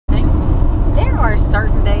are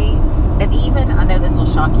certain days, and even, I know this will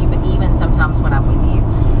shock you, but even sometimes when I'm with you,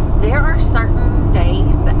 there are certain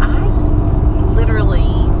days that I literally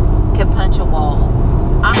could punch a wall.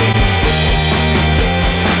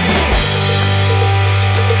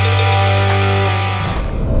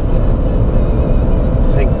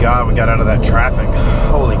 Thank God we got out of that traffic.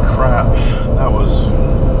 Holy crap. That was...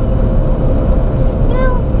 You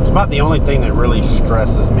know, it's about the only thing that really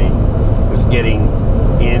stresses me is getting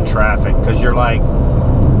in traffic, because you're like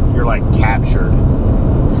captured.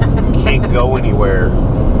 You can't go anywhere.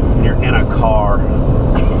 You're in a car.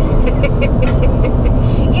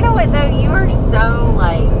 you know what though? You are so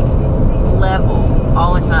like level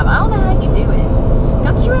all the time. I don't know how you do it.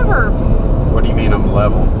 Don't you ever? What do you mean I'm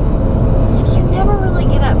level? You never really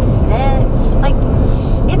get upset. Like,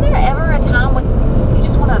 isn't there ever a time when you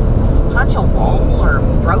just want to punch a wall or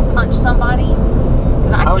throw punch somebody?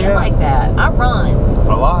 Because I get like that. I run.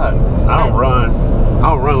 A lot. I don't run. I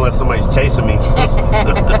don't run unless somebody's chasing me.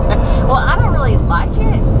 Well, I don't really like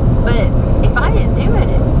it, but if I didn't do it,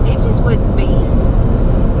 it just wouldn't be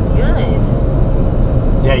good.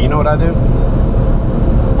 Yeah, you know what I do?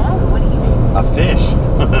 No, what do you do? I fish.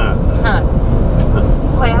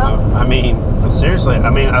 Well, I mean, seriously. I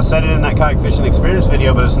mean, I said it in that kayak fishing experience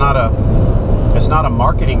video, but it's not a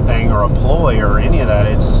marketing thing or a ploy or any of that.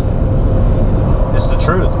 It's the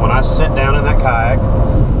truth. When I sit down in that kayak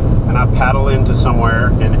and I paddle into somewhere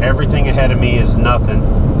and everything ahead of me is nothing.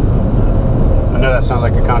 I know that sounds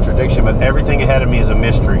like a contradiction, but everything ahead of me is a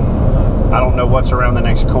mystery. I don't know what's around the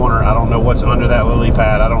next corner. I don't know what's under that lily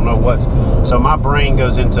pad. I don't know what's... So my brain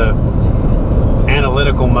goes into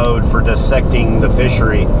analytical mode for dissecting the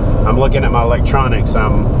fishery. I'm looking at my electronics.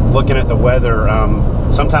 I'm looking at the weather.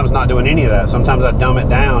 Sometimes not doing any of that. Sometimes I dumb it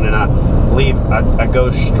down and I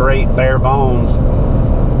go straight bare bones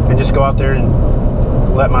and just go out there and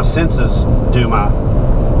let my senses do my,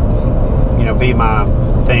 be my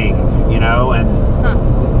thing, and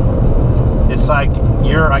it's like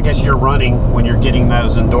I guess you're running when you're getting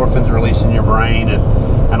those endorphins released in your brain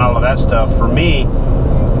and all of that stuff. For me,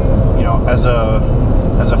 as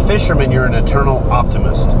a fisherman, you're an eternal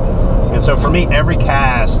optimist. And so for me, every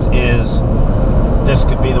cast is, this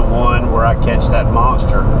could be the one where I catch that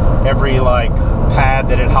monster. Every pad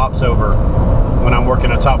that it hops over when I'm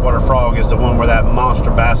working a topwater frog is the one where that monster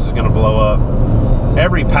bass is going to blow up.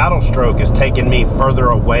 Every paddle stroke is taking me further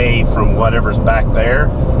away from whatever's back there.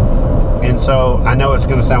 And so I know it's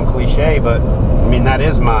going to sound cliche, but I mean,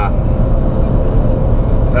 that's my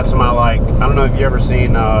I don't know if you ever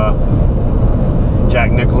seen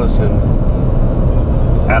Jack Nicklaus and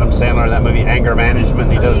Adam Sandler in that movie Anger Management.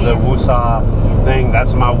 He does the woosah thing.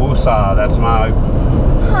 That's my woosah. That's my...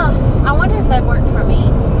 I wonder if that worked for me.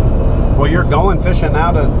 Well, you're going fishing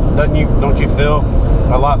now, don't you feel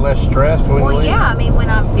a lot less stressed when you leave? Well, yeah, I mean, when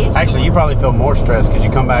I'm fishing. Actually, you probably feel more stressed because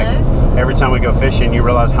you come back every time we go fishing, you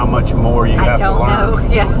realize how much more you have to learn. I don't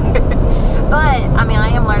know, yeah. But, I mean, I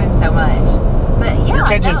am learning so much. But, yeah, you're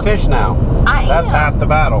catching fish now. That's half the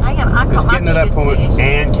battle. I am. Just getting to that point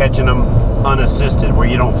and catching them unassisted, where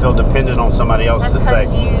you don't feel dependent on somebody else to say,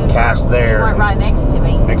 cast there. You weren't right next to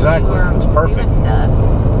me. Exactly. It's perfect. Doing stuff.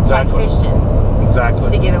 Exactly. Like fishing. Exactly.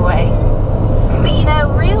 To get away.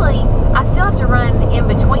 But really, I still have to run in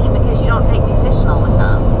between because you don't take me fishing all the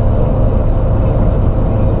time.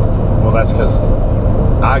 Well, that's because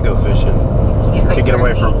I go fishing to get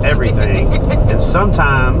away from everything. And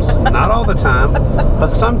sometimes, not all the time, but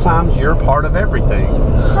sometimes you're part of everything.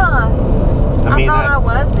 Huh. I mean, I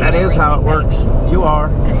was that is how it works. You are.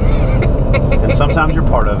 And sometimes you're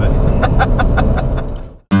part of it.